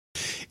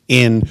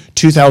in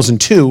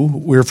 2002.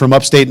 We were from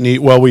upstate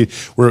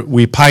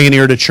we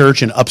pioneered a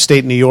church in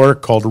upstate New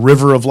York called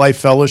River of Life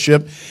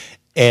Fellowship,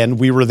 and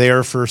we were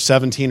there for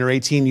 17 or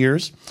 18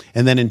 years.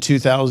 And then in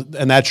 2000,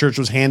 and that church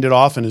was handed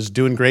off and is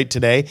doing great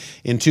today.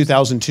 In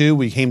 2002,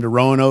 we came to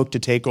Roanoke to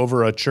take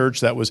over a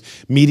church that was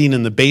meeting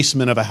in the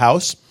basement of a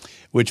house,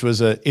 which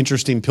was an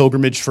interesting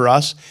pilgrimage for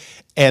us.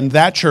 And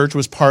that church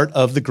was part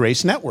of the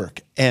Grace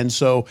Network. And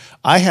so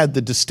I had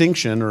the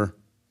distinction, or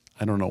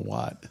I don't know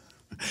what,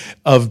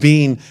 of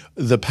being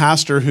the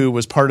pastor who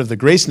was part of the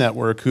Grace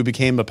Network, who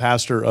became a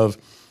pastor of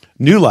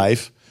New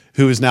Life,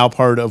 who is now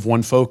part of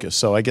One Focus.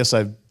 So I guess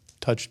I've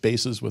touched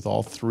bases with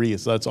all three,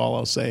 so that's all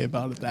I'll say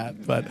about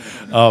that. But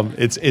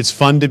it's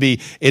fun to be.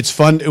 It's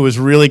fun. It was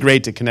really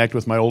great to connect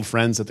with my old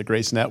friends at the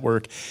Grace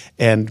Network,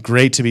 and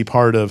great to be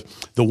part of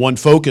the One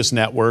Focus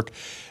Network.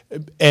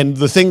 And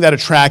the thing that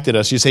attracted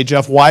us, you say,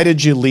 Jeff, why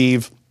did you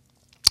leave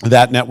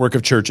that network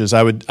of churches?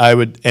 I would,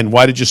 and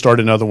why did you start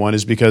another one?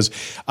 Is because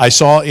I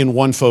saw in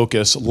One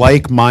Focus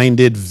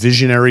like-minded,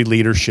 visionary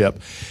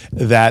leadership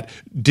that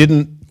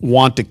didn't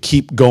want to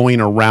keep going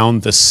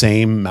around the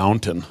same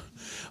mountain.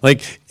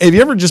 Like, have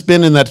you ever just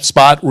been in that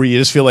spot where you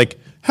just feel like,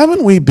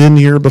 haven't we been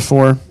here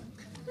before?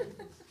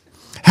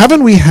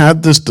 Haven't we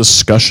had this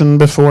discussion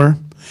before?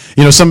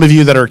 You know, some of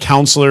you that are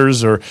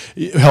counselors or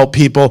help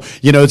people,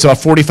 you know, it's about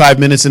 45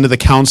 minutes into the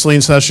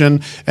counseling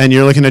session, and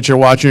you're looking at your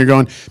watch and you're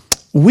going,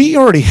 we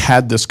already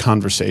had this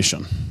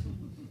conversation.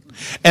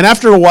 And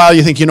after a while,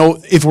 you think, you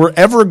know, if we're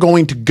ever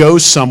going to go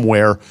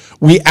somewhere,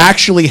 we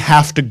actually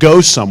have to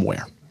go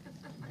somewhere.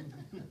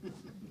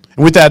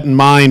 And with that in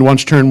mind, why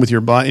don't you turn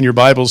in your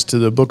Bibles to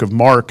the book of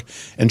Mark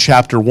and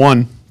chapter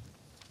 1.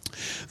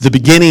 The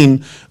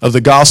beginning of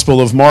the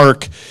Gospel of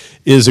Mark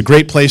is a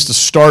great place to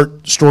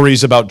start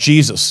stories about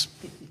Jesus.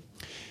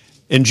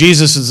 And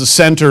Jesus is the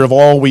center of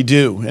all we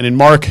do. And in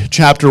Mark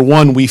chapter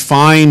 1, we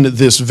find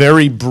this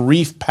very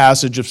brief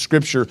passage of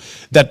Scripture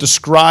that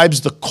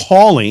describes the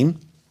calling,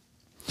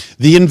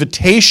 the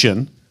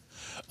invitation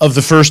of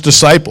the first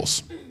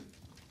disciples.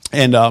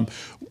 And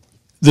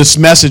this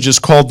message is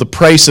called The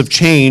Price of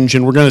Change,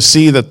 and we're going to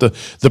see that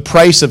the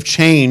price of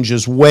change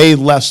is way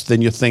less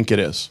than you think it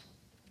is.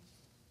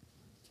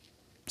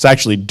 It's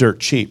actually dirt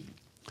cheap.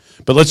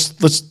 But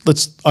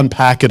let's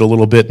unpack it a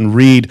little bit and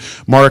read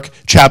Mark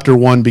chapter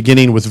 1,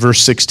 beginning with verse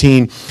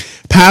 16.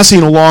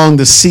 Passing along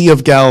the Sea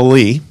of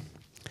Galilee,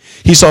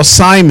 he saw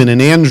Simon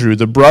and Andrew,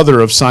 the brother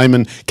of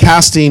Simon,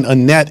 casting a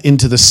net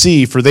into the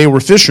sea, for they were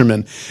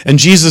fishermen. And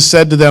Jesus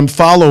said to them,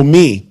 "Follow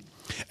me,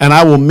 and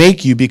I will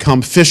make you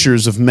become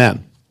fishers of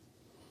men."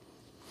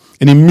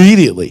 And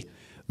immediately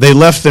they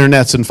left their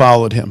nets and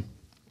followed him.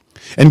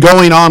 And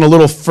going on a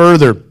little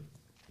further,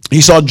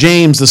 he saw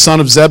James, the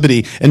son of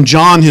Zebedee, and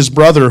John, his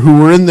brother, who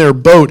were in their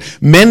boat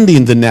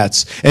mending the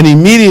nets. And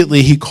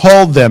immediately he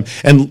called them,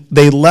 and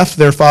they left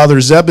their father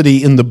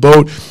Zebedee in the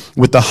boat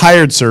with the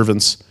hired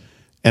servants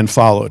and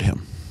followed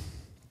him.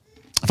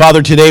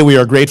 Father, today we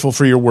are grateful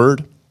for your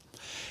word.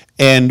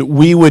 And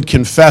we would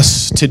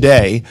confess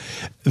today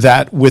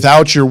that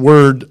without your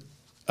word,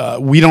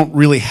 we don't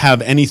really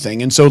have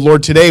anything. And so,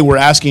 Lord, today we're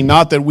asking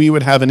not that we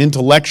would have an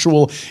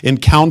intellectual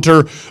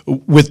encounter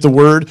with the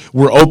Word.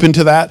 We're open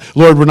to that.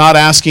 Lord, we're not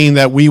asking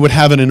that we would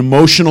have an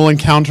emotional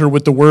encounter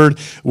with the Word.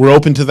 We're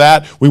open to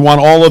that. We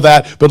want all of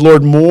that. But,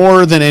 Lord,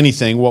 more than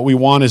anything, what we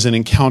want is an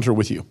encounter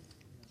with you.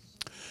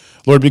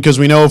 Lord, because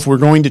we know if we're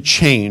going to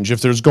change, if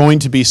there's going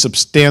to be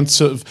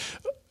substantive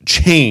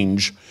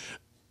change,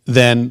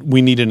 then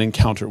we need an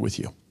encounter with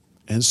you.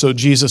 And so,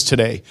 Jesus,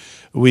 today,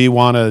 we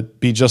want to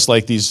be just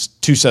like these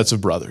two sets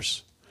of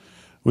brothers.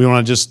 We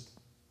want to just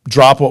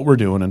drop what we're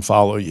doing and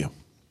follow you.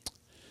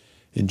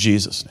 In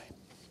Jesus' name,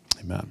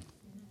 amen.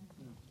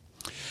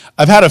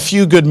 I've had a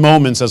few good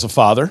moments as a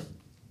father.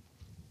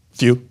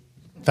 I've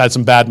had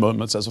some bad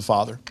moments as a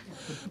father.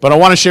 But I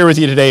want to share with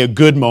you today a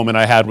good moment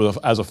I had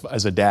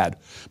as a dad.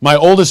 My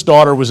oldest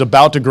daughter was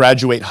about to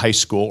graduate high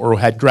school, or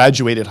had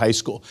graduated high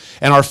school.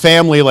 And our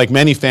family, like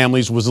many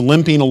families, was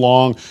limping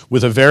along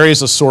with a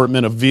various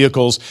assortment of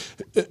vehicles.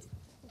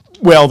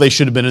 Well, they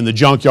should have been in the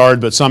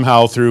junkyard, but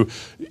somehow through,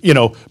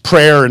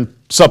 prayer and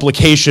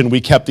supplication,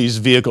 we kept these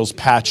vehicles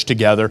patched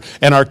together.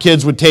 And our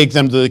kids would take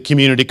them to the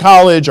community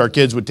college, our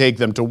kids would take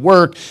them to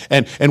work,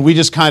 and we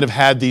just kind of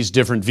had these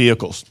different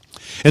vehicles.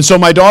 And so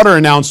my daughter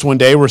announced one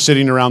day, we're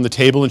sitting around the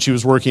table, and she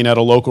was working at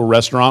a local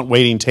restaurant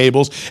waiting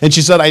tables, and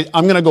she said,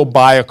 I'm going to go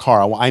buy a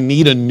car. I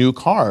need a new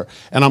car.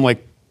 And I'm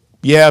like,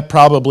 yeah,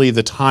 probably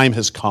the time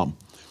has come.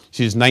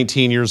 She's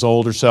 19 years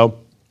old or so.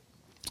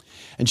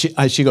 And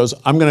she goes,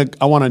 I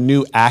want a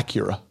new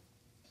Acura.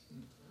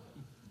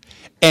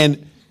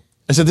 And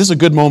I said, this is a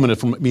good moment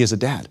for me as a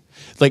dad.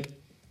 And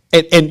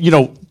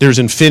there's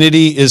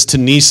Infiniti is to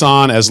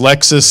Nissan, as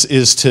Lexus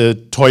is to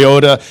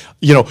Toyota,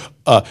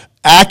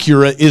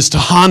 Acura is to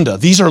Honda.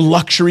 These are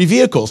luxury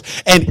vehicles.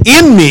 And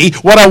in me,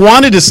 what I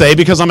wanted to say,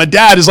 because I'm a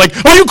dad, is like,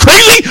 are you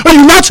crazy? Are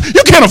you nuts?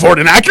 You can't afford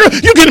an Acura.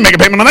 You can't make a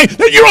payment on that.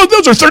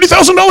 Those are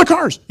 $30,000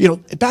 cars.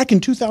 Back in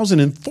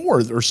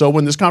 2004 or so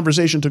when this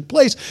conversation took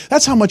place,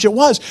 that's how much it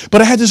was.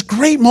 But I had this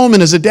great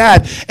moment as a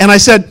dad, and I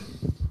said,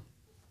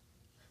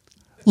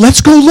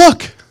 let's go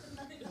look.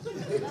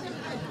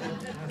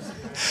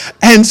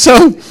 And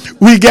so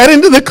we get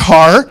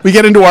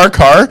into our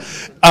car,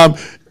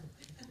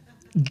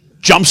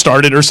 jump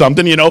started or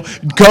something,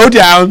 go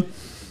down.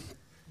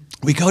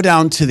 We go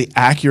down to the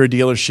Acura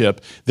dealership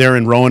there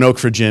in Roanoke,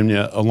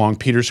 Virginia, along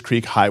Peters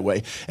Creek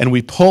Highway, and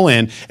we pull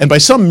in, and by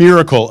some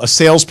miracle, a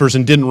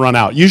salesperson didn't run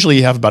out. Usually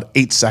you have about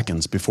 8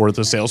 seconds before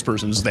the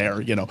salesperson's there,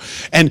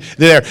 and they're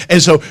there. And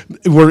so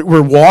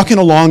we're walking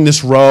along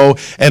this row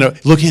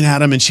and looking at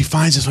them, and she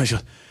finds this one. She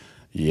goes,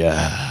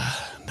 yeah.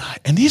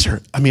 And these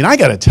are, I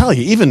got to tell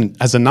you, even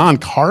as a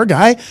non-car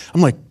guy,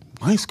 I'm like,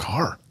 nice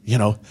car.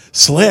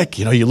 Slick,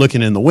 you're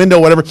looking in the window,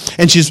 whatever.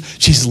 And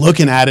she's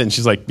looking at it and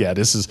she's like, yeah,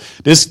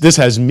 this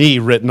has me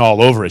written all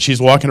over it.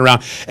 She's walking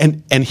around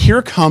and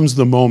here comes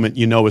the moment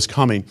is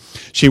coming.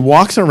 She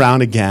walks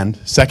around again,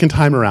 second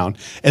time around,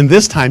 and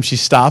this time she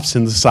stops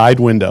in the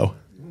side window.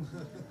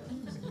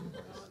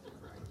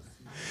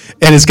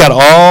 And it's got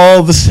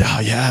all this,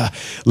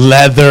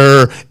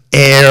 leather,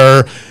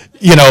 air,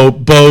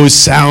 Bose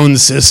sound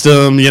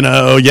system,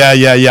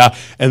 yeah.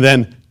 And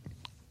then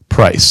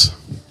price.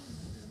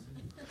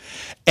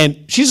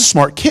 And she's a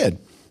smart kid.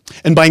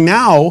 And by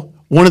now,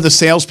 one of the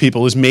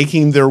salespeople is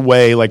making their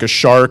way like a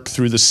shark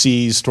through the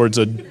seas towards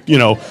a,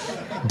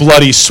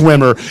 bloody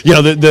swimmer.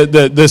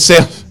 The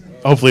sales.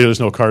 Hopefully there's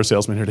no car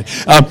salesman here today.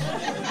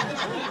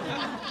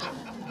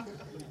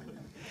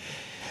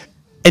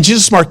 And she's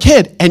a smart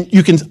kid. And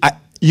you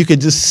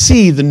could just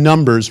see the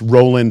numbers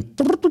rolling,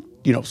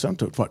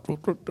 something.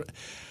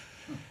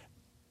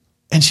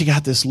 And she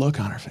got this look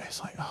on her face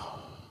like,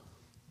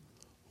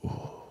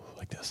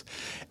 like this.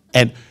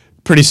 And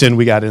pretty soon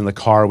we got in the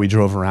car. We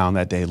drove around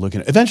that day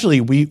looking.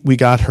 Eventually we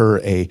got her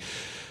a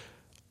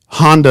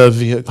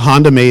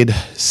Honda-made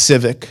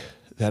Civic.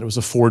 That was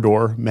a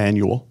 4-door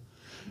manual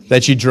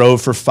that she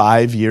drove for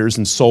 5 years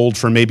and sold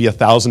for maybe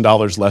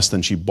 $1,000 less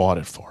than she bought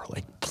it for.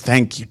 Like,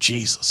 thank you,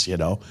 Jesus,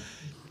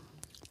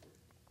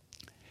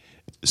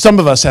 Some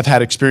of us have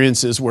had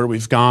experiences where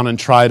we've gone and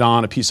tried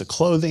on a piece of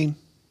clothing.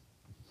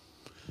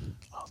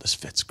 Oh, this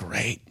fits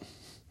great.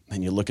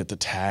 Then you look at the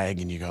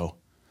tag and you go,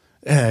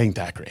 ain't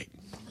that great.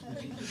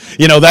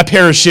 That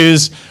pair of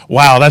shoes,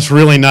 wow, that's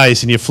really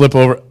nice. And you flip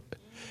over,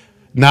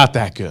 not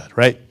that good,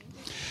 right?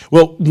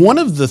 Well, one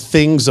of the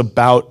things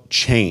about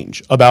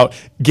change, about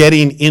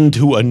getting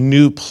into a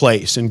new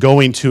place and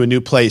going to a new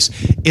place,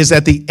 is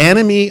that the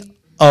enemy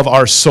of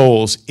our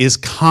souls is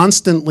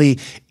constantly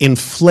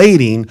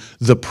inflating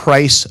the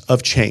price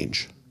of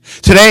change.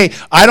 Today,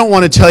 I don't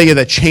want to tell you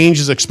that change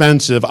is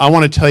expensive. I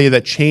want to tell you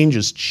that change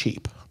is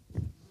cheap.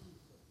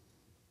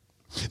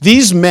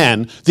 These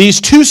men, these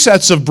two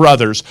sets of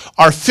brothers,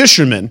 are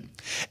fishermen,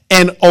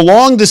 and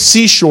along the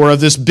seashore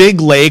of this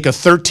big lake, a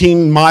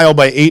 13-mile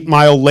by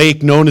 8-mile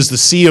lake known as the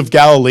Sea of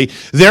Galilee,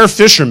 they're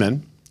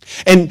fishermen.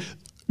 And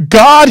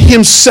God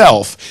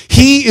himself,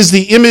 he is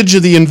the image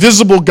of the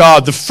invisible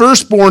God, the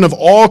firstborn of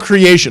all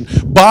creation,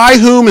 by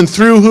whom and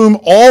through whom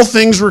all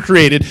things were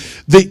created,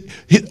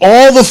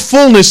 all the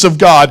fullness of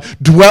God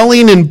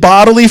dwelling in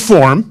bodily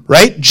form,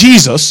 right?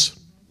 Jesus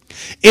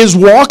is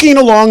walking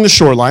along the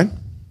shoreline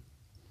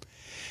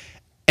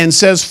and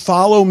says,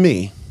 follow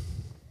me.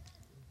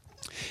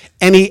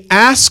 And he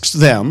asks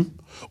them,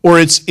 or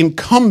it's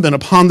incumbent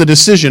upon the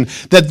decision,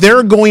 that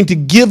they're going to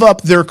give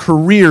up their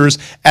careers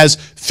as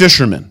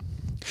fishermen.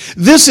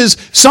 This is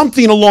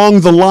something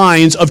along the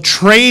lines of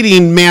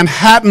trading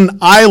Manhattan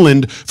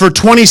Island for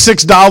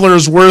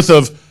 $26 worth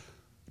of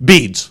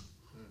beads.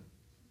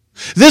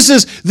 This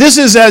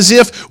is as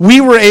if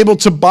we were able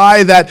to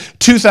buy that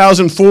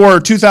 2004 or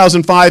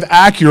 2005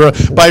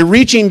 Acura by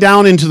reaching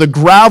down into the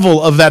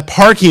gravel of that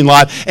parking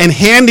lot and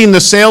handing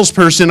the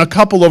salesperson a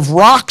couple of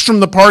rocks from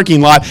the parking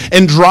lot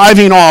and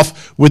driving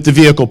off with the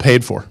vehicle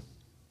paid for.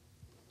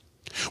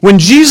 When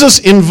Jesus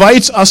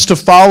invites us to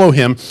follow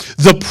him,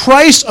 the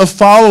price of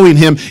following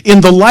him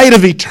in the light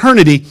of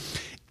eternity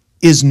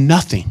is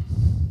nothing.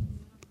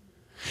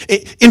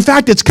 In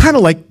fact, it's kind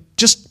of like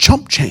just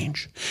chump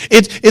change.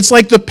 It's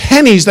like the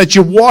pennies that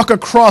you walk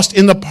across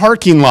in the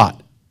parking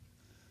lot.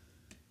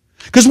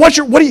 Because what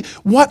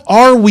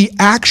are we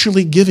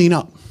actually giving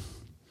up?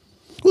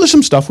 Well, there's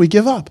some stuff we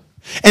give up.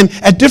 And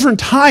at different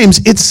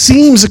times, it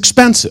seems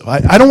expensive.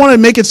 I don't want to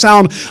make it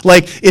sound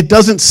like it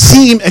doesn't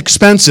seem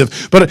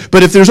expensive.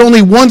 But if there's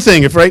only one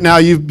thing, if right now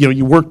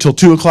you worked till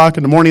 2 o'clock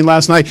in the morning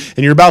last night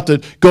and you're about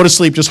to go to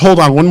sleep, just hold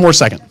on one more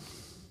second.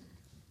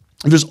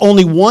 If there's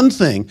only one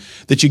thing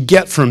that you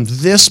get from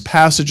this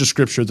passage of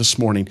Scripture this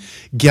morning,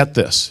 get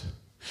this,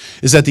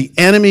 is that the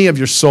enemy of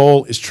your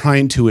soul is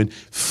trying to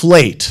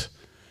inflate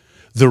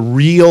the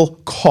real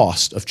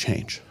cost of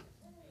change.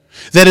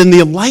 That in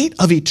the light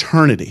of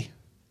eternity,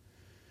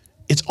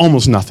 it's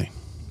almost nothing.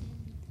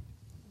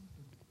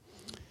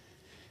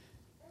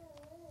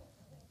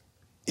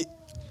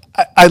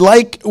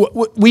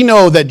 We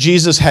know that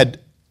Jesus had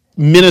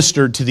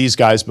ministered to these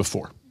guys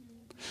before.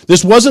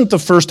 This wasn't the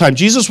first time.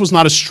 Jesus was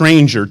not a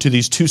stranger to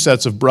these two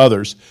sets of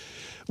brothers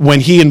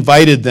when he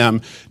invited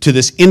them to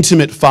this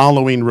intimate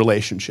following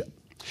relationship.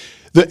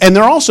 And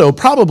they're also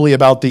probably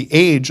about the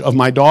age of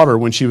my daughter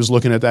when she was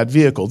looking at that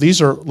vehicle.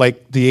 These are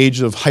like the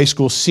age of high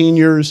school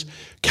seniors,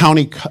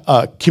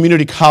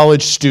 community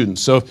college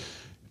students. So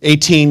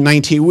 18,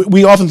 19.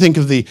 We often think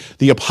of the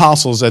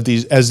apostles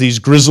as these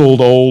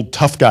grizzled, old,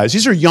 tough guys.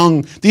 These are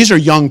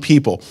young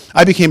people.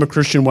 I became a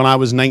Christian when I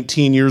was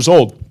 19 years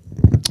old.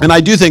 And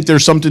I do think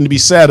there's something to be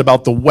said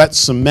about the wet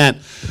cement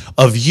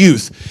of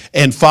youth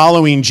and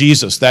following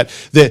Jesus, that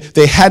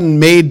they hadn't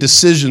made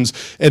decisions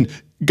and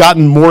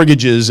gotten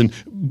mortgages and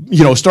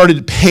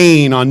started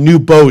paying on new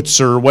boats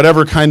or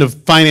whatever kind of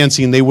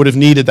financing they would have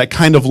needed that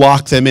kind of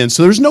locked them in.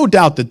 So there's no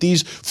doubt that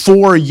these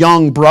four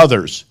young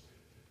brothers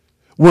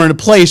were in a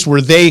place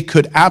where they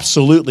could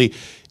absolutely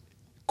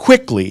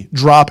quickly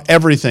drop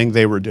everything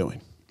they were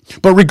doing.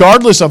 But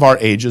regardless of our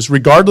ages,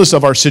 regardless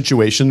of our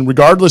situation,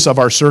 regardless of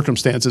our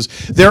circumstances,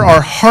 there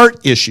are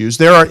heart issues.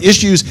 There are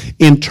issues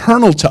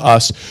internal to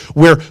us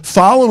where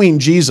following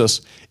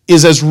Jesus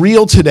is as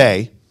real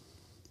today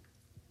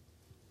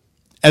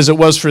as it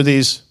was for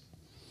these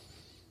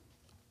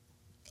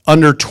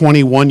under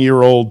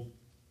 21-year-old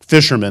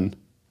fishermen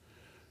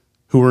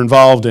who were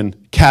involved in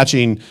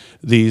catching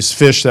these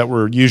fish that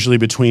were usually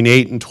between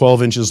 8 and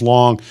 12 inches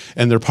long,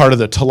 and they're part of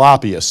the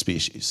tilapia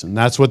species, and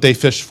that's what they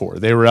fished for.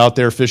 They were out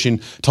there fishing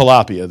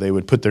tilapia. They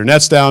would put their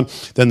nets down,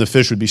 then the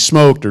fish would be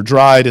smoked or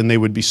dried, and they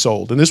would be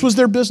sold. And this was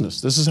their business.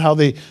 This is how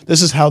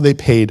they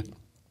paid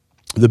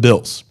the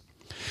bills.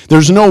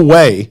 There's no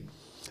way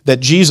that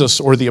Jesus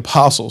or the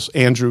apostles,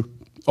 Andrew,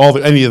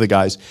 any of the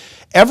guys,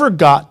 ever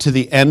got to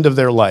the end of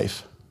their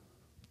life,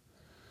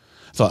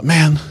 thought,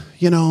 man,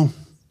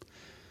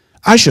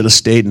 I should have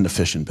stayed in the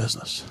fishing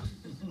business.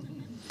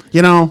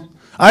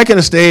 I could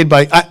have stayed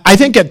by, I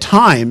think at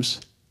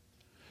times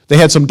they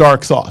had some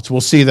dark thoughts.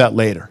 We'll see that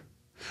later.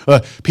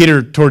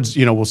 Peter,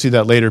 we'll see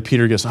that later.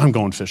 Peter goes, I'm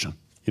going fishing.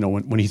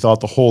 When he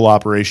thought the whole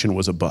operation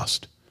was a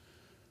bust.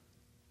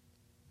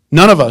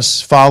 None of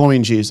us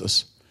following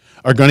Jesus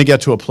are going to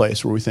get to a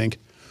place where we think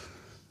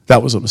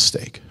that was a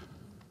mistake.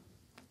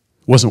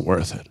 Wasn't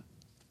worth it.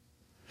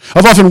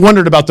 I've often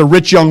wondered about the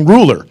rich young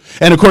ruler.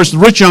 And of course, the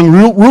rich young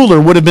ruler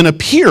would have been a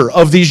peer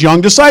of these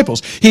young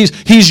disciples.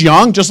 He's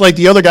young, just like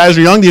the other guys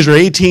are young. These are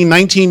 18,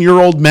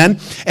 19-year-old men,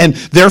 and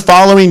they're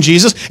following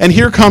Jesus. And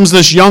here comes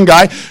this young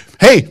guy.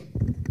 Hey,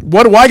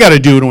 what do I got to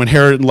do to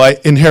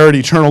inherit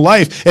eternal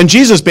life? And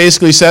Jesus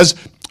basically says,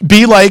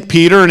 be like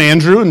Peter and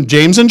Andrew and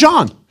James and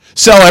John.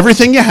 Sell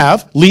everything you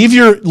have, leave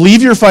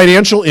your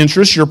financial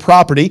interests, your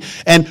property,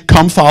 and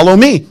come follow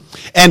me.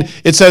 And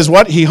it says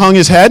what? He hung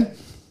his head.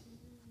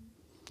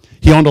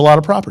 He owned a lot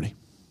of property.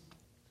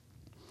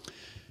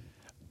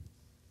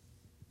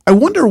 I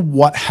wonder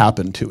what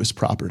happened to his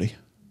property.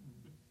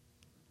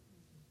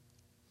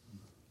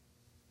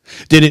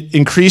 Did it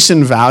increase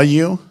in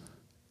value?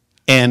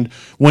 And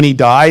when he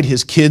died,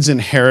 his kids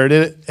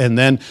inherited it, and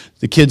then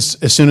the kids,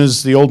 as soon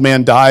as the old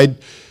man died,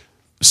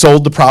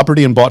 sold the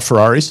property and bought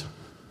Ferraris?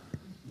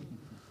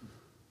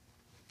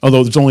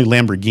 Although there's only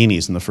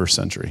Lamborghinis in the first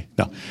century.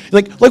 No.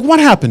 Like what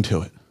happened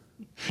to it?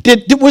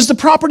 Was the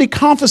property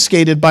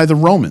confiscated by the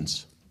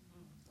Romans?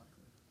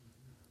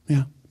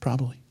 Yeah,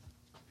 probably.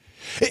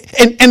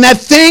 And that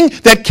thing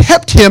that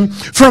kept him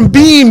from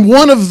being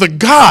one of the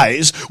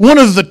guys, one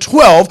of the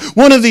 12,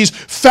 one of these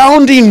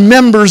founding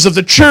members of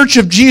the Church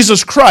of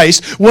Jesus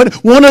Christ, one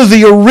of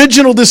the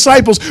original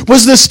disciples,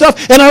 was this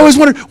stuff. And I always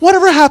wondered,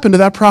 whatever happened to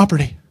that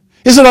property?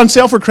 Is it on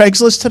sale for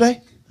Craigslist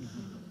today?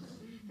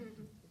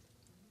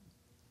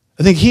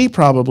 I think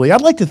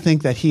I'd like to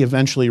think that he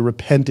eventually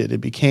repented and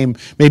became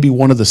maybe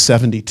one of the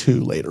 72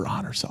 later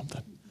on or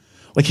something.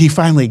 Like he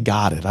finally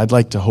got it. I'd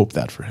like to hope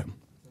that for him.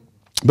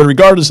 But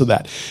regardless of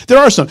that,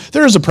 there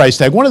is a price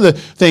tag. One of the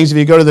things, if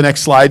you go to the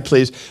next slide,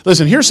 please,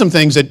 listen, here's some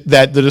things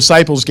that the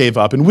disciples gave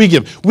up, and we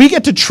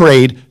get to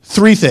trade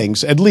three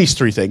things, at least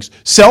three things: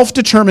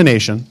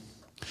 self-determination,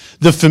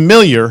 the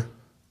familiar,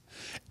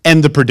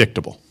 and the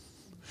predictable.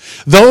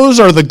 Those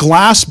are the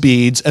glass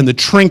beads and the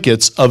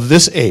trinkets of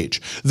this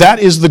age. That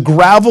is the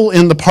gravel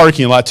in the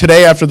parking lot.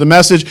 Today, after the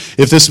message,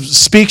 if this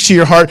speaks to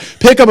your heart,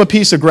 pick up a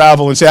piece of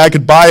gravel and say, I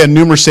could buy a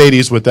new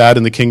Mercedes with that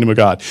in the kingdom of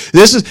God.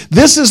 This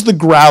is the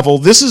gravel.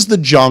 This is the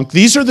junk.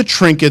 These are the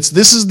trinkets.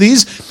 This is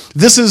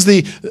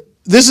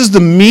the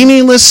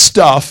meaningless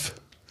stuff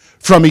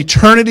from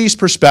eternity's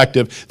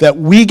perspective that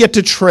we get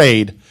to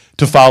trade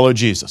to follow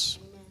Jesus.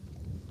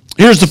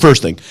 Here's the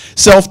first thing,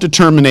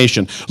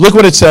 self-determination. Look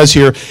what it says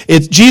here.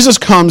 Jesus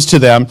comes to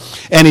them,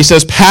 and he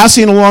says,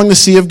 passing along the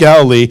Sea of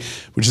Galilee,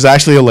 which is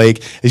actually a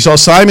lake, he saw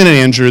Simon and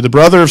Andrew, the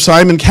brother of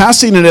Simon,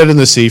 casting a net in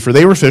the sea, for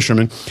they were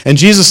fishermen. And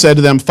Jesus said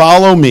to them,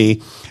 follow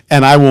me,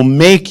 and I will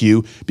make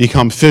you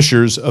become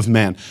fishers of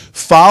men.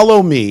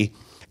 Follow me,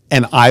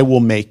 and I will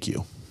make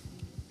you.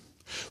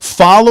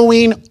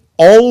 Following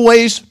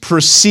always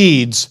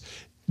precedes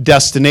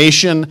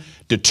destination,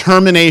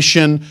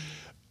 determination,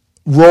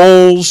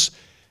 roles.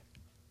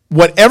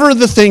 Whatever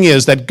the thing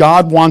is that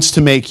God wants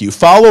to make you,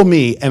 follow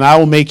me and I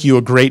will make you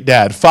a great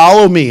dad.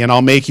 Follow me and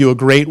I'll make you a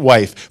great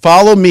wife.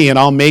 Follow me and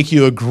I'll make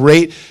you a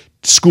great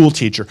school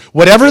teacher.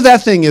 Whatever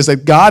that thing is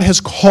that God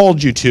has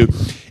called you to,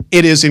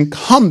 it is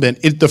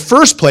incumbent, the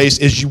first place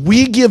is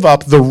we give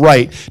up the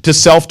right to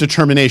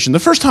self-determination. The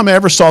first time I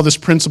ever saw this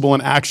principle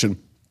in action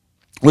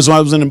was when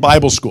I was in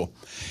Bible school.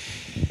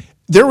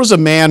 There was a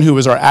man who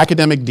was our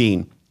academic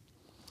dean.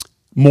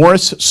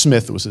 Morris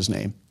Smith was his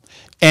name.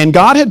 And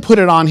God had put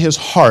it on his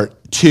heart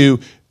to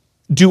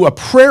do a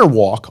prayer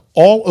walk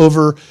all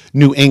over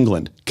New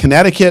England,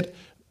 Connecticut,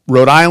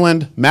 Rhode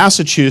Island,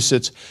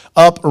 Massachusetts,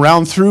 up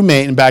around through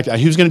Maine and back down.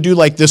 He was going to do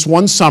like this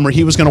one summer.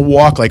 He was going to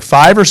walk like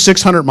 500 or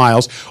 600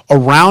 miles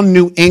around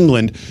New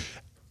England,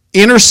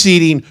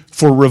 interceding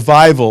for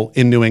revival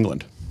in New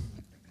England.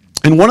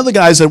 And one of the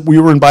guys that we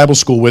were in Bible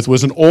school with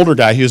was an older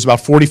guy. He was about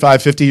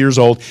 45, 50 years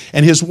old,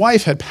 and his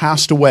wife had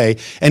passed away,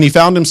 and he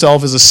found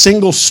himself as a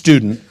single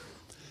student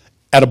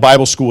at a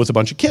Bible school with a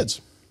bunch of kids.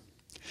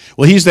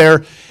 Well, he's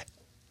there,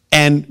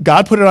 and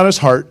God put it on his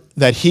heart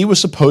that he was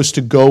supposed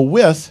to go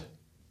with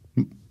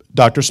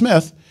Dr.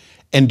 Smith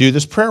and do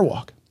this prayer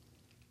walk.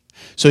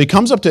 So he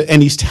comes up to,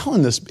 and he's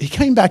telling this, he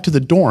came back to the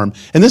dorm,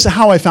 and this is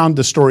how I found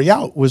the story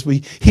out, was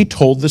he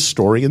told this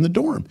story in the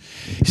dorm.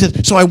 He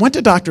said, so I went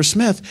to Dr.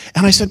 Smith,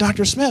 and I said,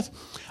 Dr. Smith,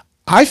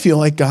 I feel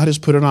like God has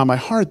put it on my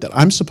heart that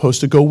I'm supposed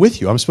to go with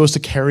you. I'm supposed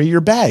to carry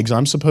your bags.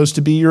 I'm supposed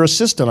to be your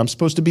assistant. I'm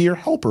supposed to be your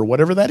helper,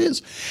 whatever that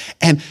is.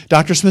 And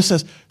Dr. Smith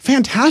says,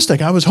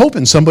 fantastic. I was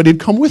hoping somebody'd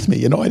come with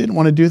me. I didn't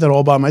want to do that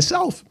all by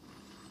myself.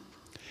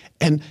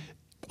 And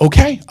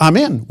okay, I'm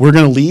in. We're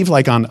going to leave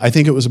I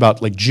think it was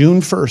about June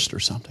 1st or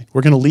something.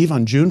 We're going to leave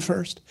on June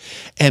 1st.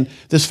 And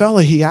this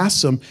fella, he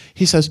asks him,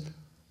 he says,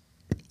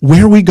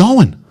 where are we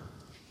going?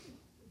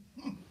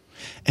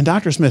 And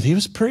Dr. Smith, he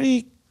was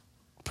pretty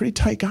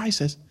tight guy,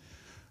 says,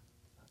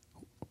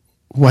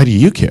 why do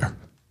you care?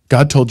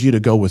 God told you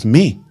to go with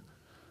me.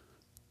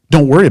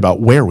 Don't worry about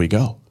where we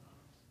go.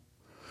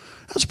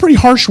 That's a pretty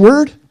harsh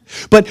word.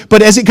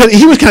 But as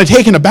he was kind of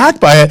taken aback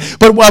by it.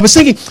 But I was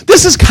thinking,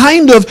 this is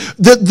kind of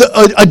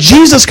a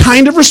Jesus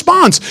kind of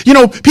response.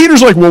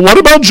 Peter's like, well, what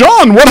about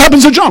John? What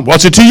happens to John?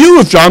 What's it to you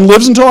if John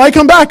lives until I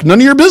come back? None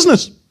of your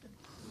business.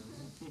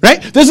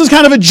 Right? This is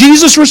kind of a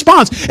Jesus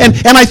response.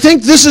 And I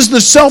think this is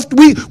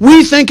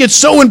we think it's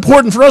so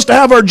important for us to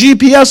have our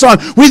GPS on.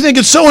 We think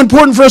it's so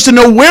important for us to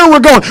know where we're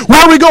going.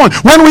 Where are we going?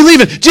 When are we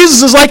leaving?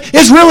 Jesus is like,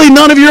 it's really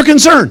none of your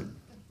concern.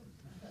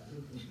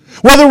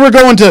 Whether we're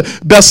going to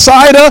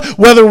Bethsaida,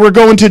 whether we're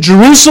going to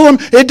Jerusalem,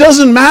 it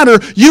doesn't matter.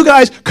 You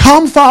guys,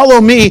 come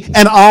follow me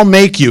and I'll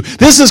make you.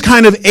 This is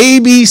kind of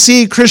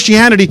ABC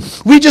Christianity.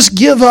 We just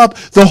give up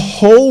the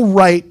whole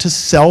right to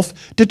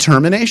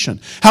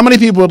self-determination. How many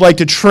people would like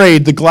to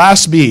trade the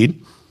glass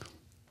bead,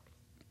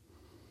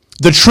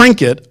 the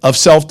trinket of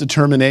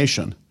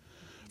self-determination,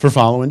 for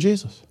following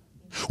Jesus?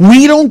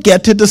 We don't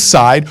get to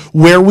decide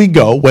where we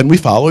go when we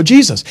follow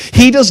Jesus.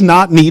 He does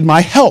not need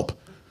my help.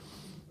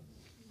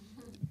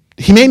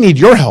 He may need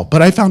your help,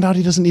 but I found out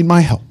he doesn't need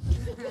my help.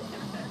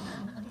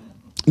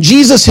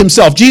 Jesus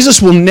himself,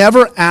 Jesus will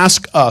never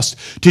ask us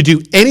to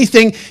do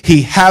anything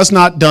he has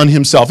not done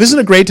himself. Isn't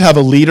it great to have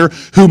a leader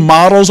who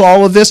models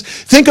all of this?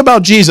 Think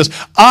about Jesus.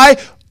 I,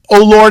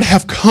 O Lord,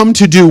 have come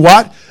to do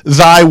what?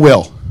 Thy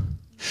will.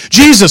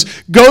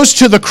 Jesus goes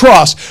to the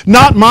cross.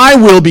 Not my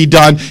will be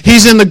done.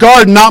 He's in the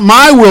garden. Not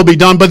my will be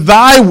done, but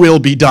thy will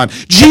be done.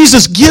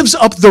 Jesus gives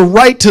up the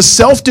right to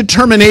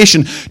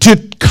self-determination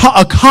to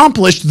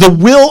accomplish the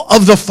will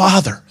of the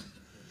Father.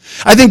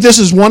 I think this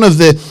is one of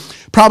the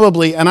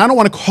probably, and I don't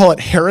want to call it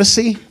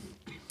heresy,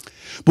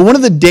 but one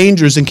of the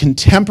dangers in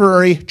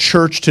contemporary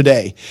church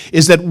today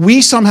is that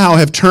we somehow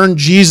have turned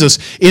Jesus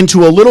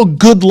into a little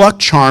good luck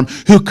charm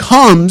who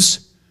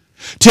comes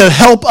to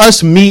help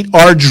us meet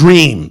our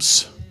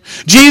dreams.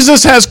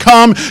 Jesus has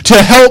come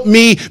to help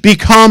me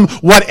become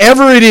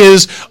whatever it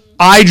is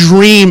I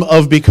dream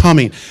of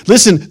becoming.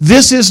 Listen,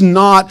 this is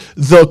not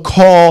the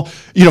call.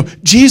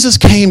 Jesus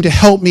came to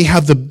help me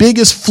have the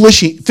biggest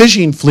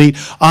fishing fleet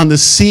on the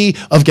Sea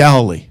of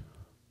Galilee.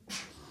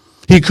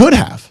 He could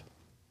have.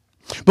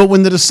 But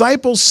when the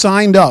disciples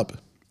signed up,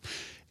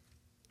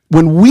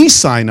 when we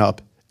sign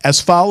up as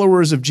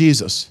followers of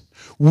Jesus,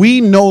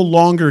 we no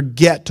longer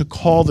get to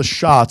call the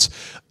shots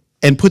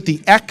and put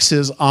the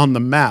X's on the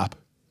map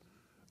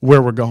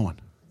where we're going.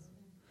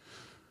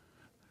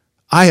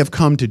 I have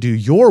come to do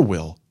your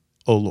will,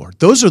 O Lord.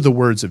 Those are the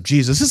words of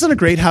Jesus. Isn't it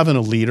great having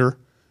a leader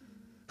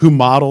who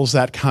models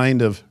that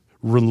kind of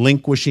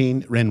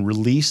relinquishing and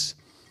release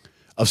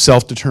of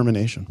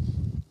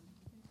self-determination?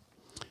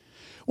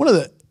 One of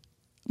the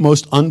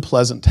most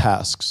unpleasant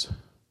tasks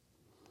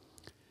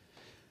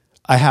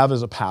I have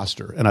as a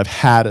pastor, and I've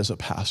had as a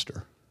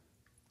pastor,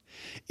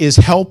 is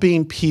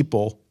helping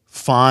people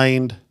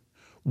find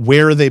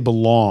where they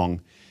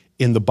belong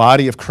in the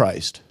body of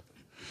Christ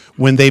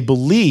when they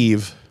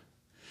believe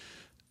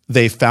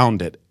they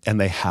found it and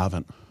they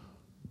haven't.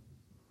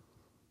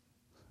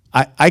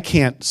 I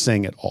can't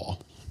sing at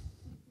all.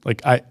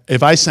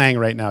 If I sang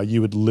right now, you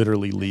would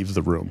literally leave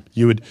the room.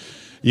 You would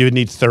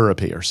need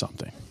therapy or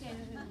something.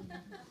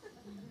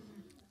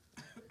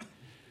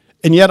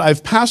 And yet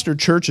I've pastored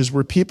churches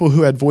where people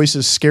who had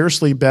voices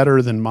scarcely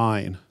better than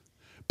mine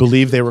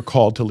believed they were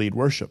called to lead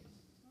worship.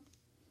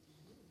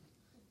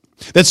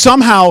 That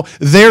somehow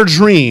their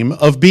dream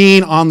of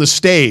being on the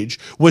stage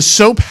was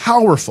so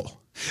powerful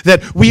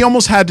that we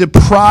almost had to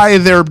pry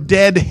their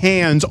dead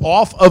hands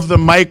off of the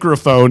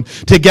microphone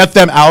to get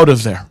them out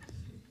of there.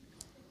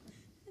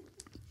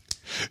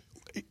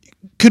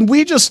 Can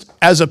we just,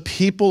 as a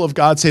people of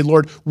God, say,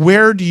 Lord,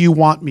 where do you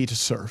want me to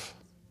serve?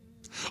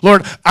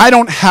 Lord, I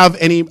don't have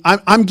any,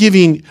 I'm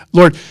giving,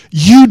 Lord,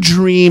 you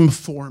dream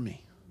for me.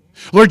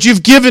 Lord,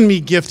 you've given me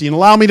gifting.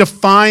 Allow me to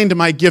find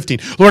my gifting.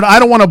 Lord, I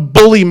don't want to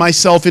bully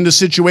myself into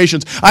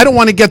situations. I don't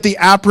want to get the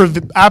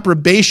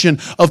approbation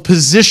of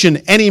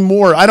position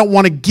anymore. I don't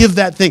want to give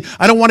that thing.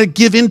 I don't want to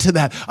give into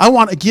that. I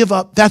want to give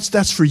up.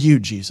 That's for you,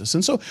 Jesus.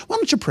 And so why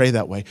don't you pray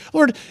that way?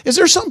 Lord, is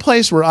there some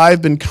place where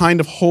I've been kind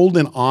of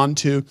holding on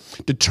to,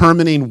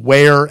 determining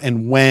where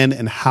and when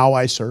and how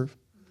I serve?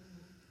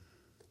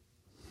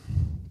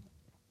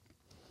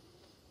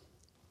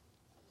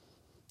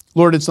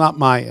 Lord, it's not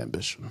my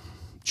ambition.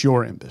 It's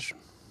your ambition.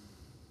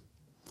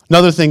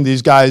 Another thing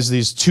these guys,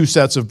 these two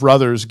sets of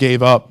brothers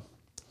gave up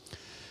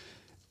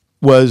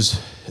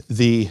was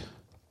the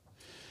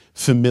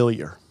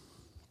familiar.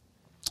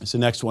 It's the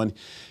next one. It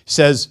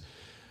says,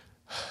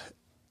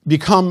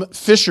 become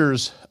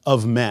fishers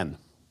of men.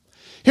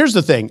 Here's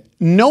the thing.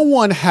 No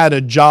one had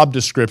a job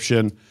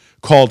description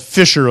called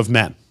fisher of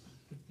men.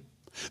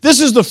 This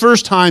is the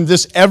first time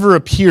this ever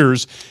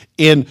appears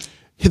in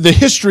the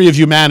history of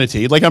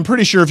humanity. Like, I'm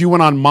pretty sure if you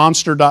went on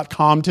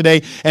monster.com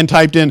today and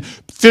typed in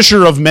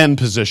fisher of men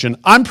position,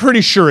 I'm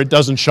pretty sure it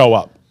doesn't show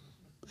up.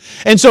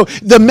 And so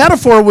the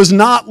metaphor was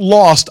not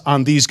lost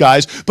on these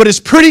guys, but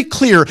it's pretty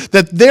clear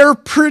that they're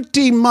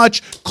pretty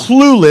much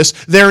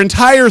clueless their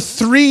entire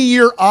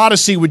 3-year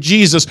odyssey with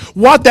Jesus,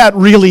 what that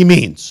really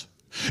means.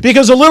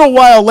 Because a little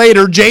while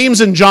later, James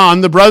and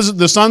John,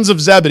 the sons of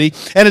Zebedee,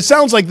 and it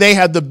sounds like they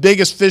had the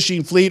biggest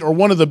fishing fleet or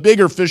one of the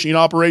bigger fishing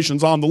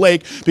operations on the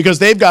lake because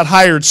they've got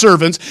hired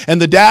servants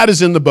and the dad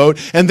is in the boat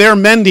and they're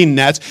mending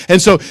nets.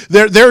 And so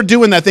they're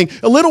doing that thing.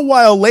 A little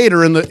while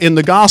later in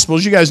the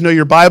Gospels, you guys know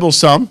your Bible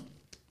some,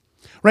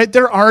 right?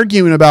 They're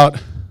arguing about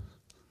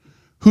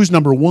who's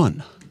number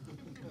one.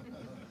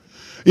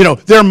 You know,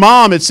 their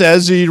mom, it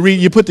says,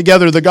 you put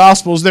together the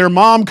Gospels, their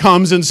mom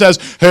comes and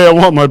says, hey, I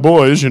want my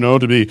boys,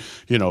 to be,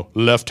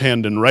 left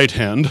hand and right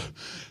hand.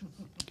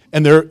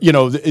 And they're,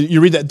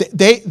 you read that.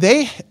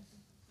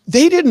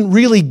 They didn't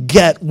really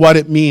get what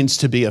it means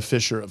to be a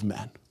fisher of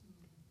men.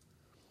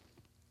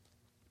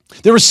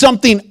 There was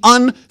something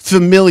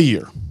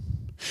unfamiliar.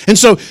 And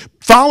so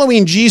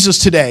following Jesus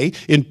today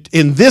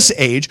in this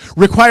age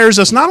requires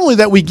us not only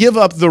that we give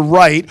up the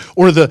right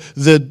or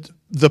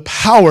the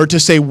power to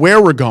say where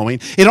we're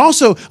going, it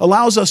also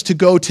allows us to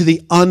go to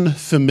the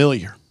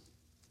unfamiliar.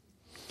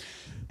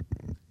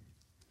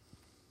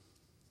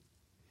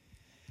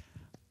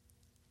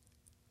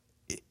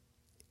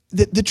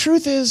 The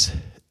truth is,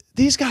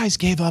 these guys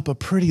gave up a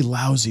pretty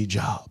lousy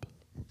job.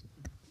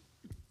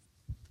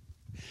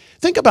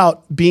 Think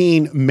about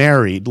being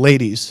married,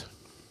 ladies.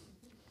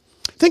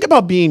 Think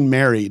about being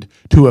married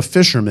to a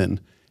fisherman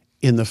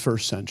in the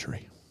first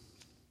century.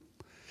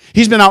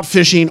 He's been out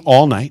fishing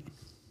all night,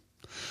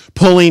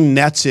 pulling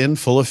nets in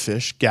full of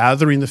fish,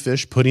 gathering the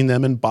fish, putting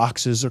them in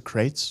boxes or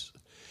crates.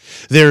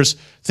 There's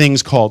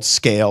things called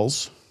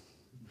scales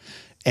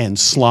and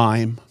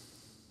slime.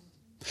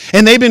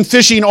 And they've been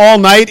fishing all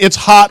night. It's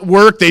hot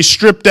work. They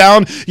strip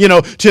down,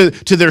 to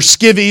their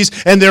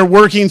skivvies, and they're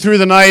working through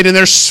the night, and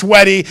they're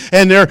sweaty,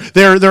 and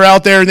they're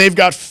out there, and they've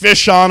got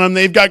fish on them,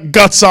 they've got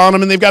guts on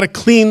them, and they've got to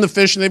clean the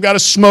fish, and they've got to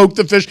smoke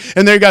the fish,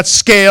 and they've got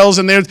scales,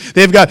 and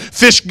they've got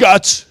fish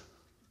guts.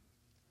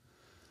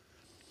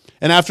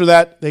 And after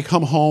that, they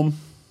come home,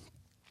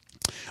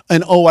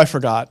 and I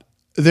forgot,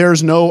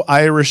 there's no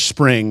Irish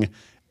Spring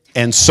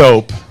and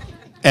soap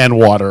and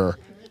water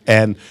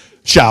and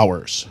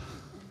showers.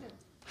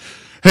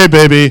 Hey,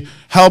 baby,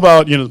 how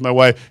about, my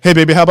wife, hey,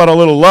 baby, how about a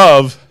little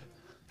love?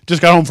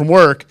 Just got home from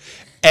work,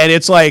 and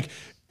it's like,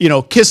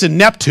 kissing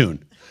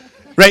Neptune,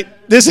 right?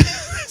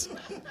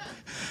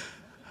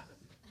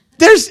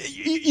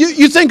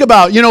 You think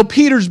about,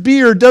 Peter's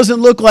beard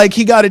doesn't look like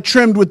he got it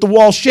trimmed with the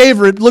wall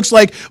shaver. It looks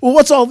like,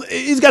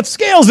 he's got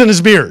scales in his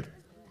beard.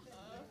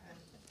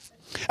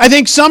 I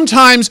think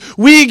sometimes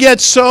we get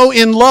so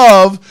in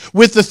love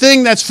with the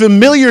thing that's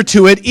familiar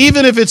to it,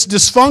 even if it's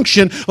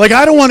dysfunction. Like,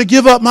 I don't want to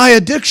give up my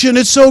addiction.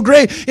 It's so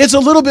great. It's a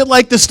little bit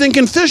like the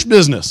stinking fish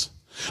business.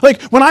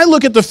 Like, when I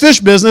look at the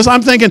fish business,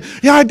 I'm thinking,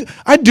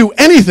 I'd do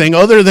anything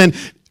other than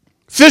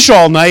fish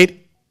all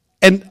night,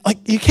 and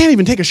you can't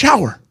even take a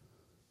shower.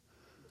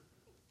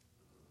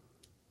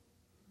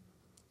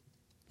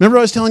 Remember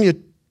I was telling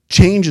you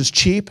change is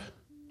cheap?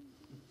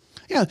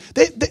 Yeah,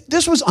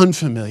 this was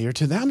unfamiliar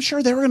to them. I'm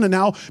sure they were going to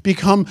now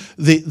become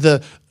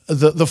the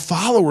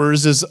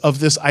followers of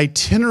this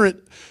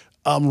itinerant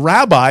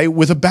rabbi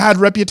with a bad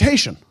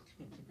reputation.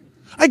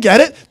 I get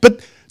it,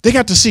 but they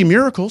got to see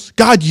miracles.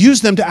 God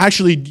used them to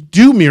actually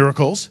do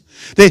miracles.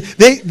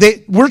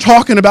 We're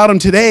talking about them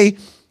today,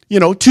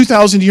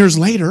 2,000 years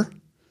later.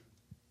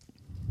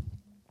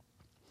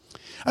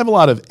 I have a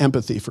lot of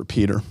empathy for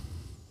Peter.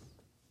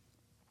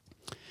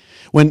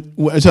 I'm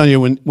telling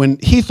you, when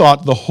he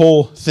thought the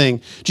whole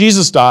thing,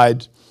 Jesus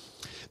died,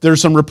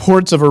 there's some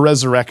reports of a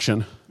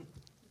resurrection.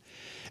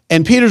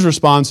 And Peter's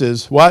response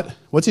is, what?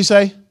 What's he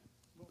say?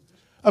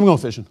 I'm going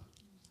fishing.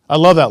 I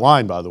love that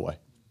line, by the way.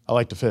 I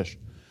like to fish.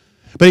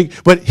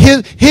 But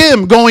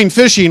him going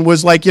fishing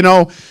was like,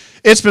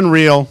 it's been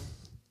real,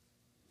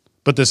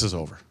 but this is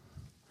over.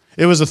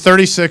 It was a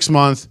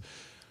 36-month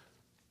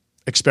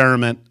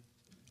experiment.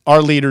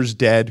 Our leader's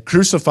dead,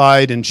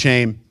 crucified in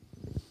shame,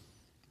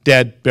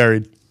 dead,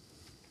 buried.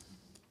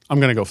 I'm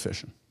going to go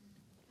fishing.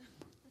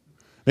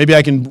 Maybe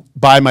I can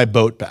buy my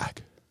boat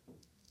back.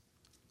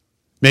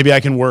 Maybe I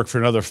can work for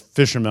another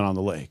fisherman on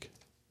the lake.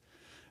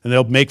 And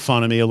they'll make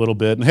fun of me a little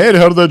bit. And, hey,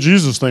 how did that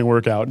Jesus thing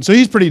work out? And so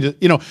he's pretty,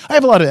 I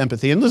have a lot of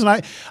empathy. And listen,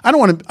 I don't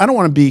want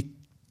to be,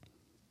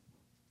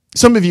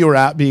 some of you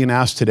are being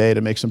asked today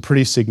to make some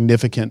pretty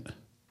significant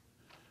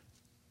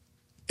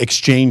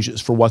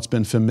exchanges for what's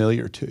been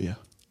familiar to you.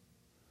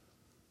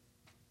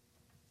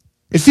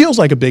 It feels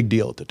like a big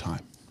deal at the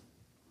time,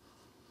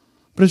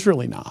 but it's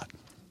really not.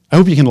 I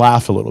hope you can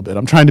laugh a little bit.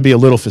 I'm trying to be a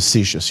little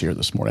facetious here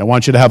this morning. I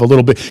want you to have a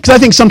little bit, because I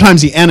think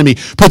sometimes the enemy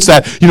puts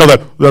that,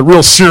 that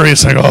real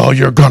serious thing, oh,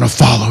 you're going to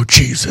follow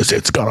Jesus.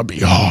 It's going to be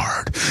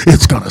hard.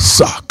 It's going to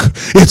suck.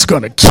 It's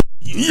going to kill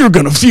you. You're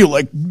going to feel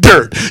like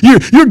dirt.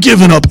 You're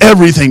giving up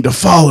everything to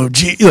follow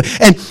Jesus.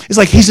 And it's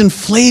like he's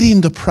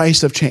inflating the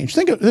price of change.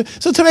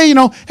 So today,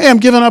 hey, I'm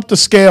giving up the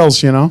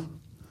scales, I'm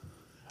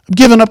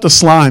giving up the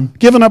slime,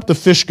 giving up the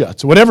fish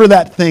guts, whatever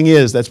that thing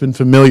is that's been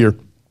familiar.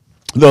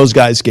 Those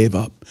guys gave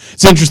up.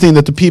 It's interesting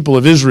that the people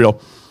of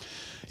Israel,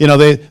 they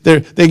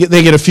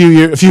get a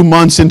few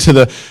months into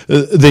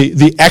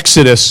the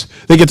Exodus.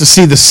 They get to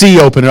see the sea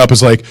open up.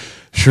 It's like,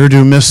 sure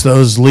do miss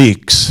those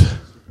leeks.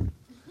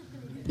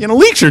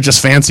 Leeks are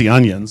just fancy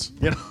onions.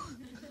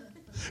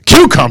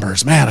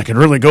 Cucumbers, man, I could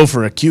really go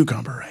for a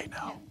cucumber right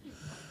now.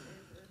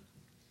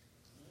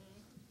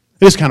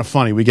 It is kind of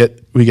funny. We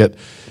get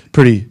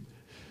pretty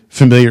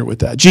familiar with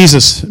that.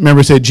 Jesus, remember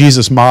I said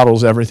Jesus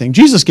models everything.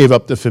 Jesus gave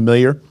up the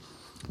familiar.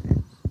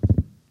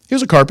 He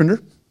was a carpenter.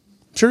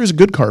 I'm sure he was a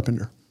good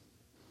carpenter.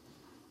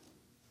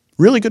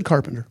 Really good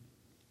carpenter.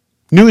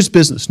 Knew his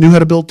business. Knew how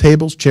to build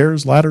tables,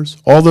 chairs, ladders,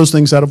 all those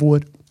things out of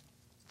wood.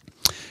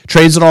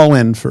 Trades it all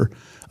in for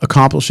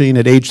accomplishing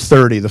at age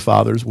 30 the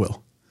Father's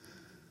will.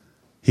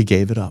 He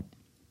gave it up.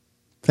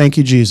 Thank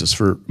you, Jesus,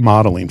 for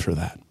modeling for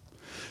that.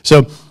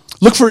 So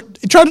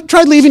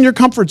try leaving your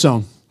comfort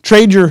zone.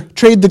 Trade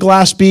the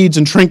glass beads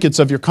and trinkets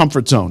of your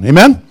comfort zone.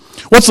 Amen?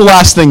 What's the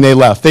last thing they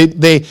left?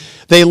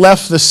 They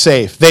left the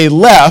safe. They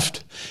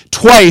left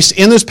twice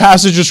in this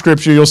passage of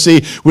Scripture. You'll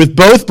see with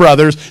both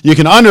brothers, you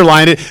can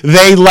underline it,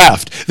 they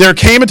left. There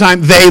came a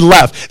time they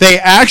left. They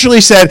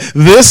actually said,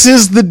 this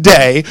is the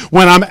day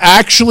when I'm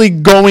actually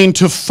going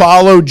to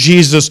follow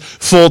Jesus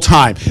full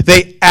time.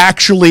 They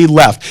actually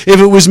left. If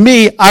it was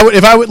me,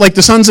 if I would like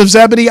the sons of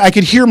Zebedee, I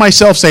could hear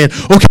myself saying,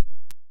 okay,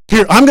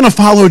 here, I'm going to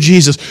follow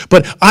Jesus,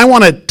 but I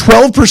want a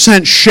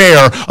 12%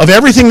 share of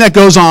everything that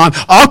goes on.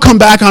 I'll come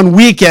back on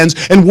weekends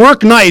and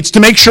work nights to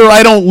make sure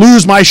I don't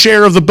lose my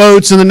share of the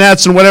boats and the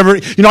nets and whatever.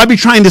 I'd be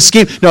trying to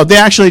scheme. No, they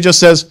actually just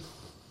says,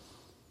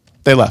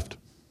 they left.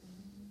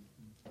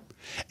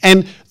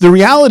 And the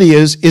reality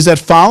is that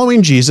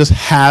following Jesus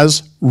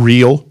has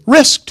real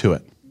risk to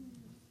it.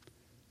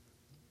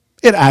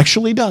 It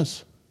actually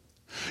does.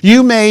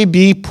 You may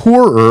be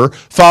poorer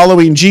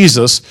following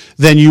Jesus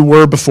than you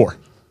were before.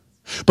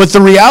 But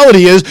the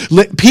reality is,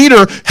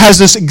 Peter has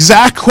this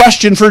exact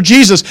question for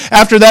Jesus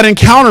after that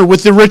encounter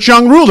with the rich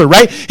young ruler,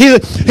 right? He's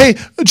like, hey,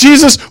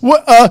 Jesus,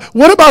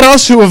 what about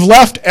us who have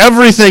left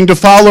everything to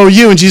follow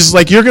you? And Jesus is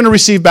like, you're going to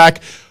receive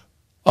back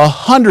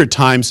 100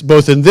 times,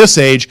 both in this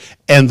age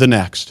and the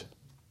next.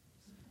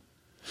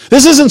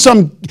 This isn't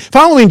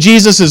following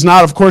Jesus is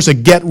not, of course, a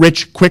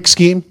get-rich-quick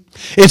scheme.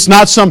 It's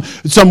not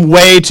some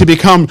way to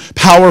become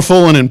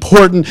powerful and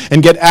important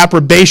and get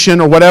approbation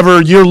or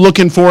whatever you're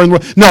looking for.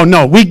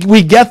 No,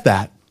 we get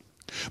that.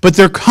 But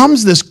there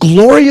comes this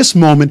glorious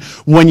moment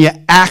when you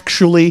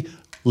actually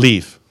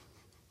leave.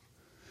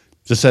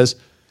 It just says,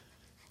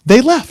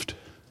 they left.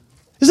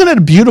 Isn't it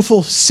a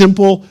beautiful,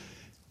 simple,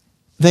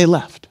 they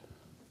left.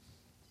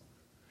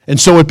 And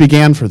so it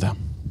began for them.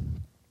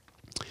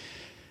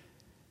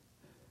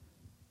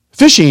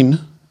 Fishing,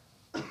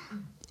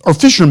 or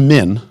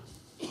fishermen,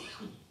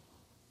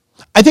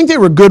 I think they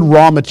were good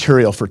raw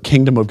material for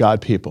kingdom of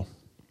God people.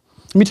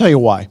 Let me tell you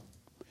why.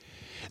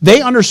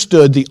 They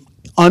understood the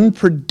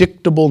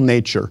unpredictable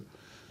nature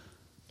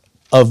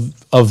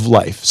of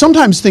life.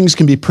 Sometimes things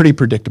can be pretty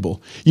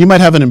predictable. You might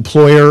have an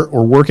employer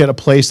or work at a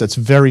place that's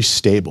very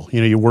stable.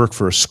 You work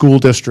for a school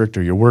district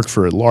or you work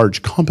for a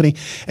large company,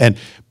 and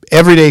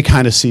every day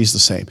kind of seems the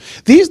same.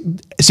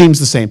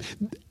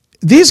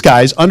 These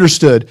guys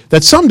understood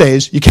that some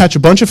days you catch a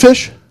bunch of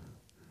fish,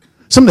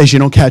 some days you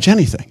don't catch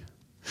anything.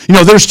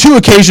 There's 2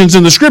 occasions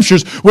in the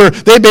Scriptures where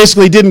they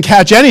basically didn't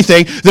catch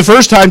anything. The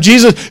first time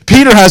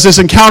Peter has this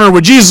encounter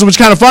with Jesus, which is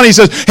kind of funny. He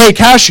says, hey,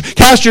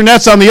 cast your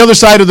nets on the other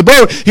side of the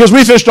boat. He goes,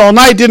 we fished all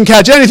night, didn't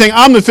catch anything.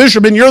 I'm the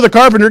fisherman, you're the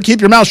carpenter, keep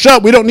your mouth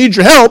shut. We don't need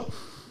your help.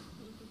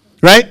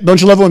 Right?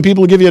 Don't you love it when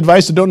people give you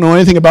advice that don't know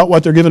anything about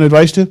what they're giving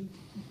advice to?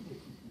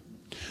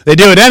 They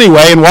do it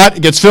anyway, and what?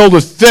 It gets filled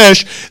with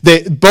fish.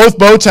 Both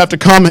boats have to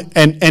come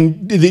and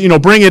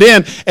bring it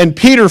in, and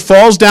Peter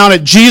falls down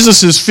at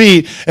Jesus'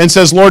 feet and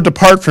says, Lord,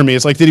 depart from me.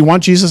 It's like, did he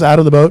want Jesus out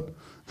of the boat?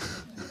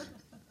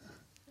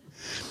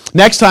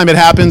 Next time it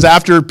happens,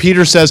 after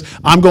Peter says,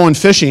 I'm going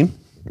fishing,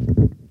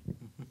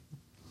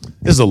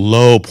 this is a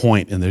low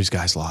point in these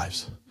guys'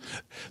 lives.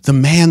 The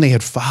man they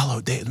had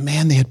followed, the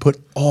man they had put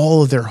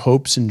all of their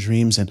hopes and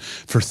dreams in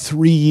for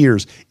 3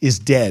 years is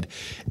dead.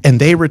 And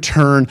they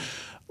return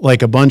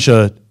like a bunch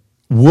of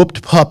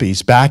whooped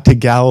puppies back to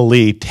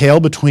Galilee, tail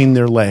between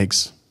their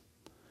legs.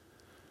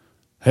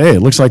 Hey,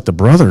 it looks like the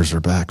brothers are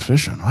back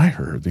fishing. I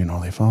heard,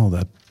 they follow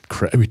that.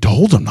 We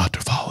told them not to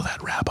follow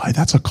that rabbi.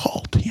 That's a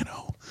cult,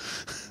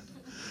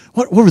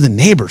 What were the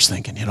neighbors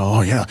thinking?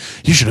 Oh yeah,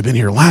 you should have been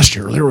here last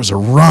year. There was a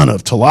run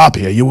of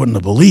tilapia you wouldn't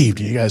have believed.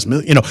 You guys,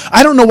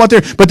 I don't know what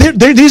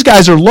these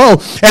guys are low,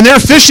 and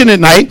they're fishing at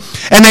night,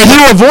 and they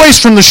hear a voice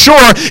from the shore.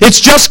 It's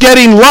just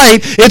getting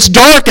light. It's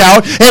dark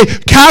out. Hey,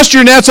 cast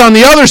your nets on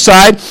the other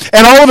side,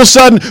 and all of a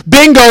sudden,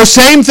 bingo,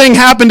 same thing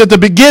happened at the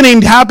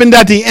beginning, happened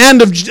at the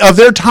end of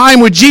their time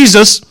with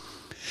Jesus,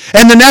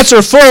 and the nets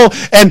are full,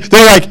 and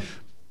they're like,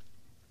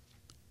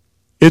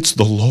 it's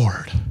the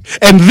Lord.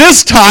 And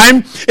this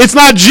time, it's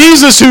not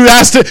Jesus who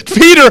asked it.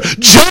 Peter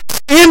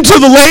jumped into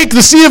the lake,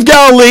 the Sea of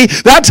Galilee,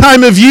 that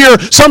time of year,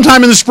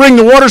 sometime in the spring.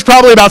 The water's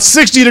probably about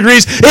 60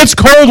 degrees. It's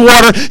cold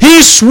water.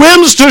 He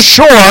swims to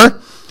shore.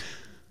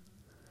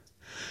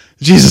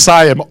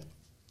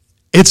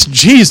 It's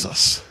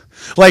Jesus.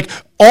 Like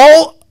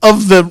all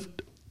of the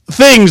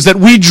things that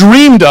we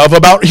dreamed of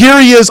about here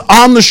he is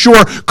on the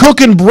shore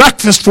cooking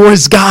breakfast for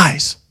his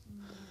guys.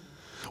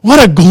 What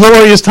a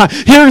glorious time.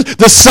 Here,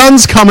 the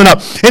sun's coming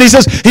up. And he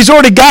says, he's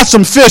already got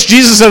some fish.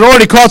 Jesus had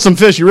already caught some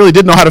fish. He really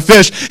didn't know how to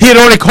fish. He had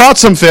already caught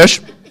some fish.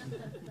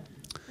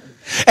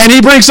 And he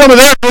brings some of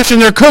their fish,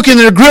 and they're cooking,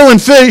 they're grilling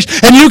fish.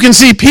 And you can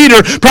see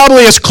Peter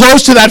probably as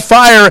close to that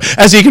fire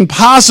as he can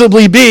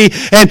possibly be.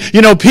 And,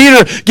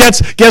 Peter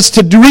gets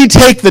to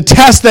retake the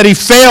test that he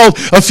failed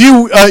a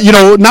few,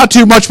 not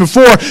too much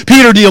before.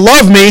 Peter, do you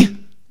love me?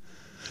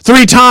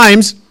 3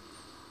 times.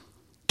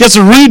 Gets a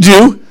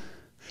redo.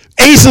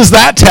 Aces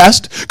that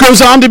test,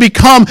 goes on to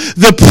become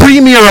the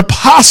premier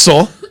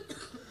apostle.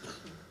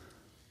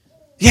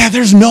 Yeah,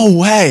 there's no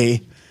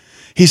way.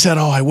 He said,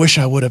 I wish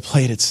I would have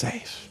played it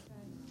safe.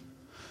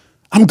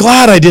 I'm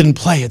glad I didn't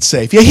play it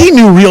safe. Yeah, he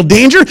knew real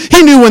danger.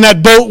 He knew when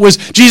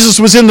Jesus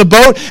was in the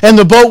boat and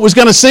the boat was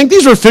going to sink.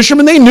 These were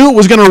fishermen. They knew it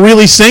was going to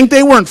really sink.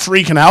 They weren't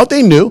freaking out.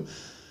 They knew.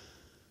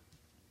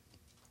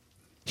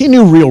 He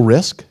knew real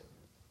risk.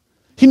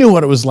 He knew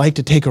what it was like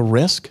to take a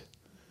risk.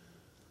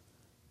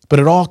 But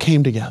it all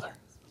came together.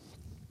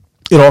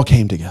 It all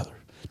came together.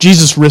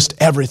 Jesus risked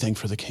everything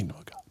for the kingdom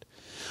of God.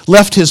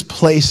 Left his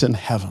place in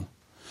heaven.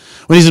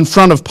 When he's in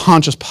front of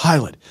Pontius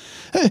Pilate,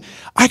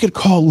 I could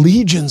call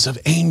legions of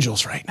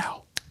angels right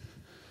now.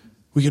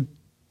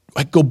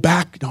 I go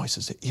back. No, he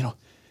says,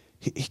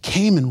 he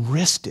came and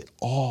risked it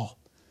all.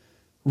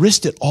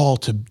 Risked it all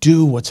to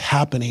do what's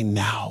happening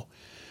now.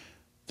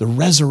 The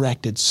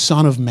resurrected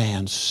Son of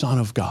Man, Son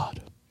of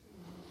God.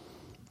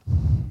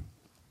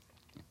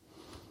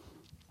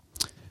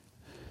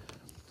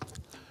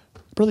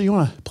 Brother, you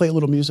want to play a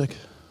little music?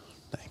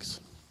 Thanks.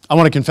 I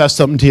want to confess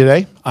something to you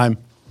today. I'm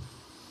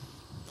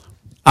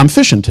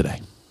fishing today.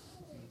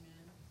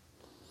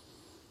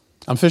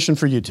 I'm fishing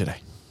for you today.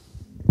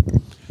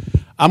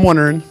 I'm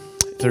wondering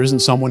if there isn't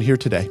someone here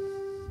today.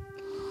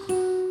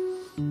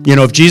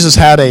 If Jesus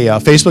had a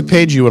Facebook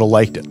page, you would have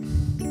liked it.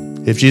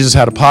 If Jesus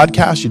had a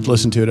podcast, you'd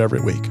listen to it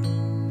every week.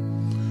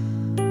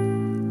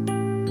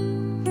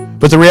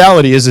 But the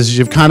reality is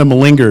you've kind of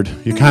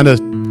malingered. You kind of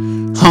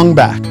hung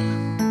back.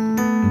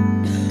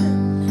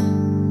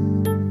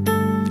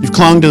 You've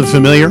clung to the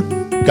familiar.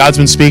 God's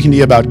been speaking to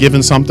you about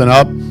giving something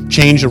up,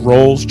 change of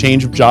roles,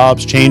 change of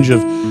jobs, change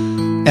of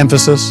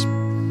emphasis.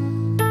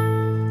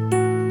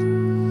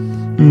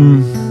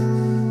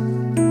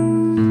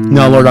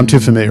 No, Lord, I'm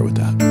too familiar with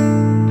that.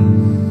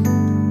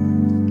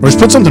 Or He's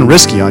put something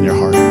risky on your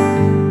heart.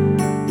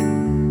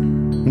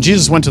 When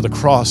Jesus went to the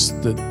cross,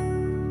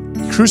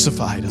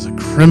 crucified as a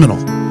criminal,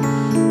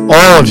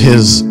 all of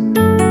his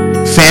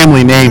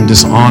family name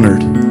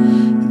dishonored.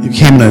 He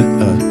became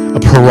a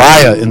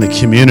pariah in the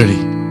community,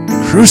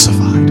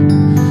 crucified.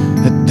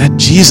 That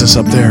Jesus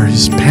up there,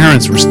 his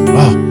parents were, he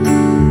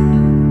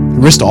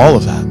risked all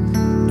of that.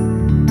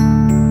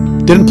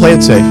 Didn't play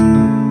it safe.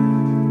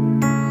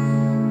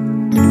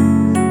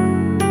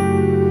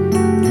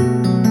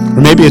 Or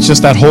maybe it's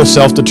just that whole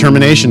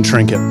self-determination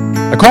trinket.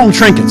 I call them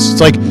trinkets.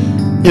 It's like,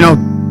 you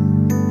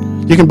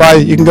can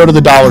go to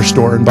the dollar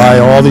store and buy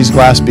all these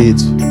glass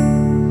beads.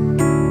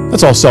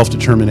 That's all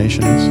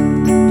self-determination is.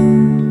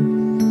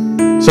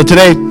 So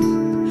today,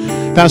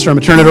 Pastor, I'm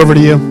going to turn it over to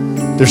you.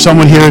 If there's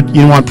someone here,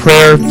 you want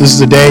prayer, this is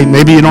a day.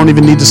 Maybe you don't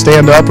even need to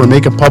stand up or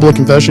make a public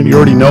confession. You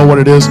already know what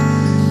it is.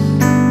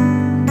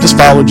 Just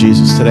follow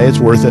Jesus today. It's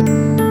worth it.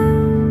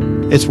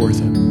 It's worth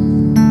it.